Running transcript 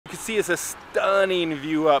can see it's a stunning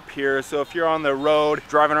view up here. So if you're on the road,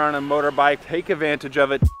 driving around a motorbike, take advantage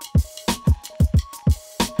of it.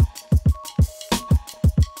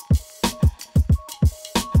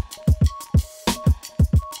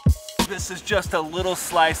 This is just a little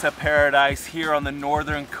slice of paradise here on the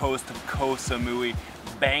northern coast of Koh Samui,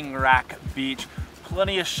 Bangrak Beach.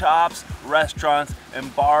 Plenty of shops, restaurants,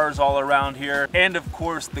 and bars all around here. And of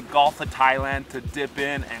course, the Gulf of Thailand to dip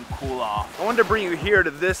in and cool off. I wanted to bring you here to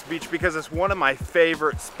this beach because it's one of my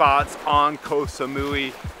favorite spots on Koh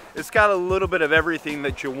Samui. It's got a little bit of everything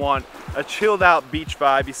that you want. A chilled out beach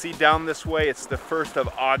vibe. You see down this way, it's the 1st of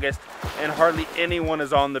August and hardly anyone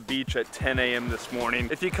is on the beach at 10 a.m. this morning.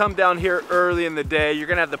 If you come down here early in the day, you're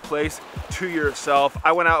gonna have the place to yourself.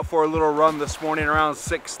 I went out for a little run this morning around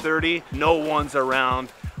 6:30. No one's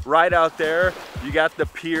around. Right out there, you got the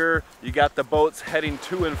pier, you got the boats heading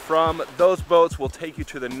to and from. Those boats will take you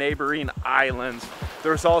to the neighboring islands.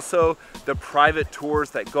 There's also the private tours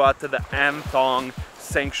that go out to the Anthong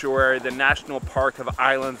Sanctuary, the national park of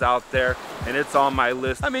islands out there, and it's on my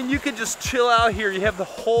list. I mean, you could just chill out here. You have the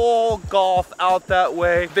whole Gulf out that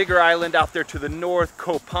way, bigger island out there to the north,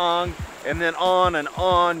 Koh Pong, and then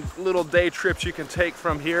on, little day trips you can take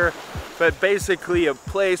from here. But basically a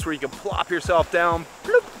place where you can plop yourself down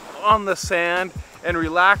bloop, on the sand and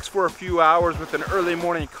relax for a few hours with an early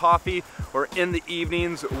morning coffee or in the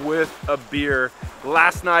evenings with a beer.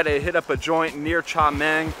 Last night I hit up a joint near Cha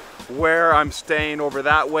Mang where I'm staying over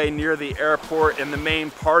that way near the airport in the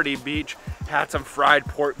main party beach. Had some fried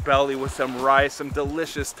pork belly with some rice, some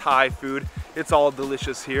delicious Thai food. It's all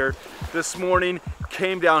delicious here. This morning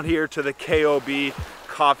came down here to the KOB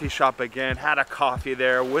coffee shop again, had a coffee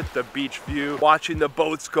there with the beach view, watching the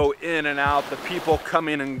boats go in and out, the people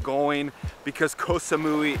coming and going, because Koh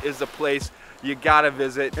Samui is a place you gotta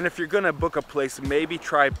visit. And if you're gonna book a place, maybe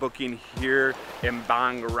try booking here in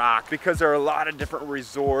Bangrak, because there are a lot of different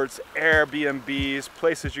resorts, Airbnbs,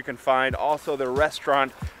 places you can find. Also the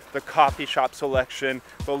restaurant, the coffee shop selection,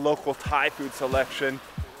 the local Thai food selection.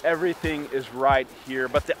 Everything is right here,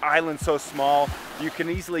 but the island's so small, you can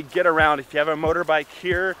easily get around. If you have a motorbike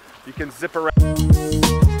here, you can zip around.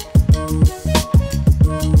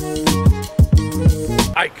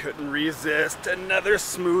 I couldn't resist another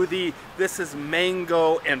smoothie. This is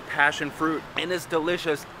mango and passion fruit, and it's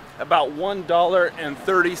delicious. About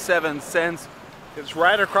 $1.37. It's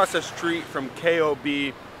right across the street from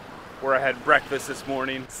KOB, where I had breakfast this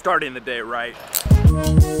morning. Starting the day right.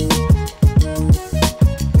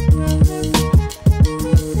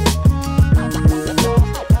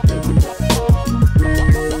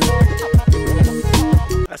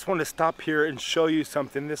 I just want to stop here and show you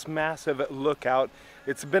something. This massive lookout.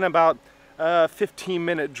 It's been about a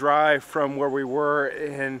 15-minute drive from where we were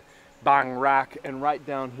in Bangrak, and right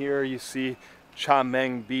down here you see Cha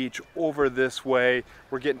Mang Beach. Over this way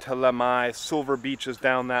we're getting to Lamai. Silver Beach is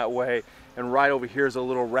down that way, and right over here is a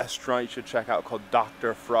little restaurant you should check out called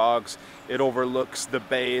Dr. Frog's. It overlooks the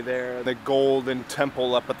bay there. The golden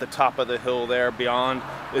temple up at the top of the hill there beyond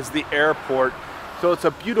is the airport. So it's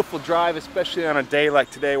a beautiful drive, especially on a day like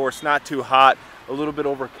today where it's not too hot, a little bit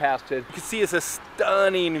overcasted. You can see it's a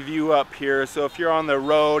stunning view up here. So if you're on the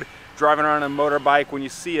road, driving around a motorbike, when you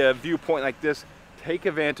see a viewpoint like this, take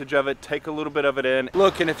advantage of it, take a little bit of it in.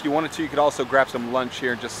 Look, and if you wanted to, you could also grab some lunch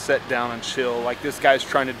here and just sit down and chill like this guy's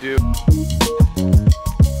trying to do.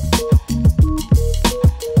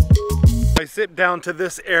 I zipped down to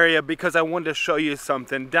this area because I wanted to show you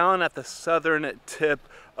something. Down at the southern tip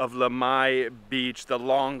of Lamai Beach, the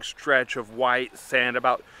long stretch of white sand,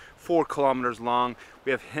 about 4 kilometers long,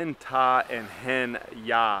 we have Hin Ta and Hin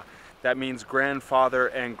Yai. That means grandfather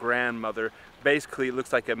and grandmother. Basically, it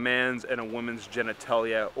looks like a man's and a woman's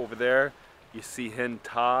genitalia. Over there, you see Hin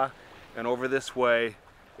Ta, and over this way,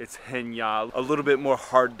 it's Hin Yai. A little bit more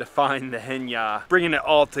hard to find the Hin Yai. Bringing it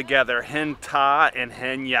all together, Hin Ta and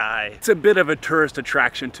Hin Yai. It's a bit of a tourist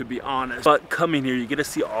attraction, to be honest, but coming here, you get to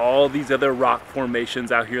see all these other rock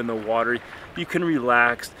formations out here in the water. You can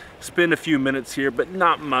relax, spend a few minutes here, but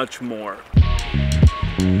not much more.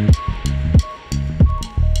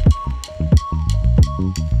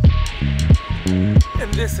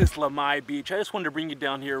 And this is Lamai Beach. I just wanted to bring you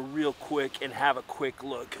down here real quick and have a quick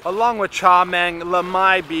look. Along with Cha Mang,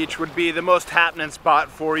 Lamai Beach would be the most happening spot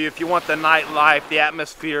for you if you want the nightlife, the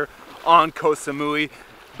atmosphere on Koh Samui.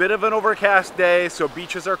 Bit of an overcast day, so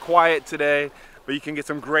beaches are quiet today, but you can get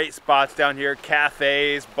some great spots down here.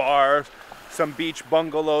 Cafes, bars, some beach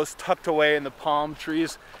bungalows tucked away in the palm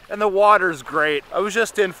trees, and the water's great. I was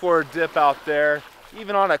just in for a dip out there.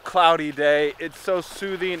 Even on a cloudy day, it's so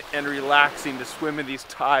soothing and relaxing to swim in these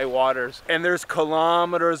Thai waters. And there's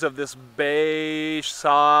kilometers of this beige,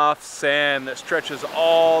 soft sand that stretches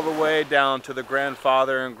all the way down to the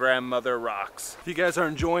grandfather and grandmother rocks. If you guys are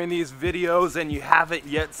enjoying these videos and you haven't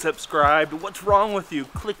yet subscribed, what's wrong with you?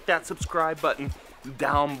 Click that subscribe button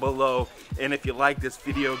down below. And if you like this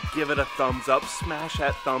video, give it a thumbs up. Smash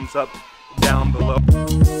that thumbs up down below.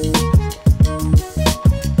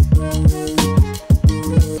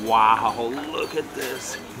 Wow, look at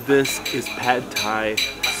this. This is Pad Thai,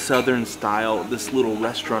 Southern style. This little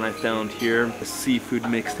restaurant I found here, the seafood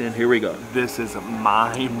mixed in. Here we go. This is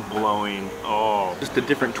mind-blowing. Oh, just a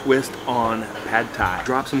different twist on Pad Thai.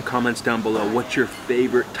 Drop some comments down below. What's your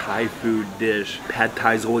favorite Thai food dish? Pad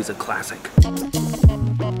Thai is always a classic.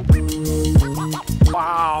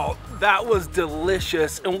 Wow, that was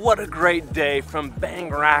delicious, and what a great day from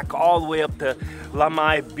Bangrak all the way up to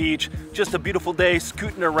Lamai beach. Just a beautiful day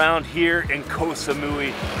scooting around here in Koh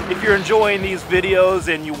Samui. If you're enjoying these videos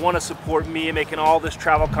and you want to support me in making all this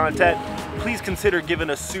travel content, please consider giving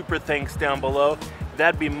a super thanks down below.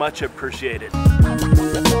 That'd be much appreciated.